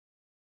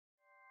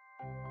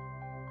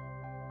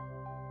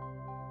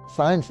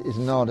Science is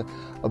not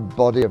a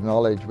body of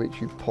knowledge which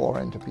you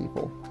pour into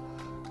people.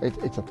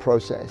 It's a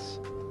process.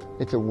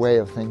 It's a way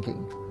of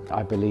thinking.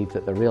 I believe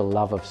that the real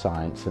love of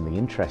science and the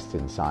interest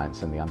in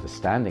science and the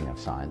understanding of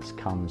science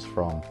comes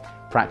from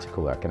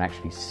practical work and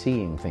actually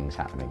seeing things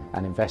happening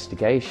and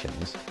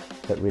investigations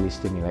that really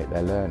stimulate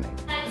their learning.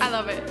 I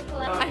love it.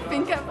 I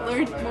think I've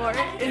learned more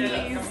in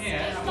these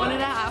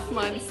 1.5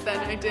 months than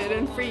I did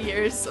in 3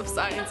 years of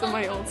science in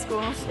my old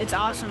school. It's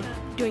awesome.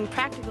 Doing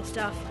practical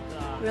stuff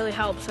really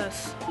helps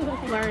us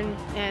learn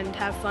and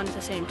have fun at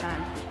the same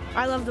time.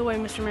 I love the way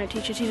Mr. Merritt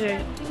teaches. He's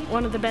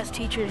one of the best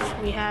teachers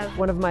we have.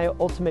 One of my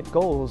ultimate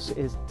goals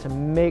is to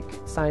make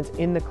science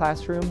in the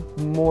classroom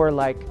more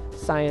like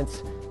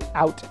science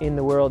out in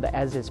the world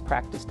as is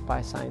practiced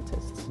by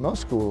scientists.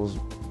 Most schools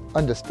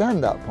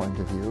understand that point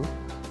of view,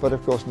 but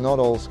of course not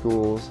all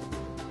schools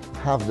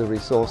have the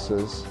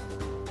resources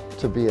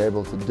to be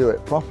able to do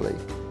it properly.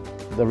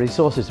 The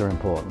resources are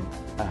important,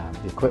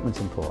 the equipment's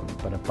important,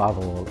 but above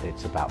all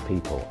it's about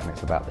people, and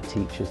it's about the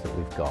teachers that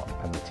we've got,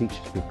 and the teachers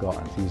we've got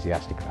are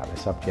enthusiastic about their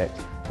subject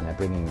and they're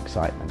bringing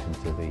excitement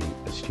into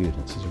the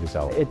students as a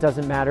result. It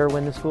doesn't matter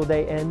when the school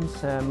day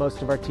ends.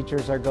 Most of our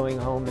teachers are going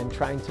home and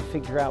trying to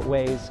figure out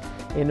ways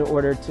in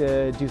order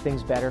to do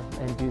things better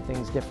and do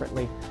things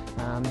differently,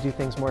 do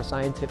things more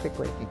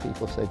scientifically.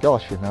 People say,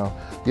 gosh,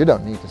 you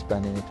don't need to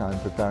spend any time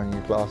preparing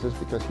your classes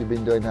because you've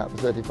been doing that for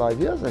 35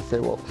 years. I say,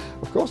 well,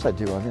 of course I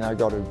do. I mean, I've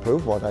got to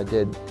improve what I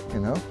did,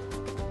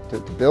 to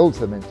build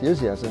some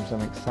enthusiasm,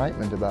 some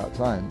excitement about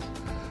science.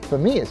 For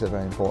me, it's a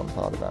very important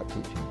part about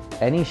teaching.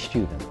 Any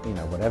student,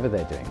 whatever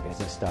they're doing,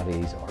 business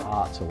studies or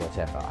arts or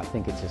whatever, I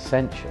think it's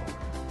essential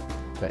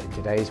that in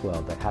today's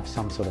world they have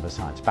some sort of a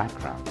science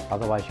background.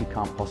 Otherwise you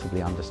can't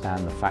possibly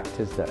understand the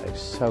factors that are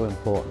so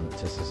important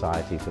to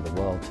society, to the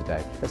world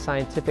today. The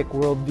scientific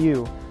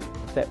worldview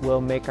that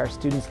will make our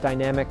students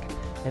dynamic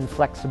and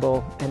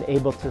flexible and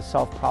able to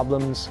solve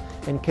problems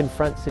and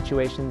confront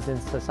situations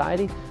in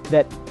society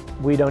that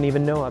we don't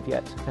even know of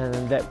yet,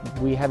 and that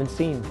we haven't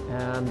seen,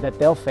 that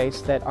they'll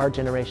face that our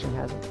generation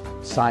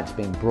hasn't. Science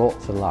being brought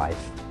to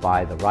life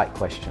by the right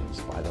questions,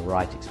 by the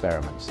right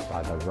experiments,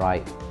 by the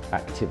right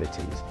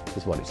activities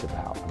is what it's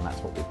about, and that's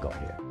what we've got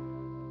here.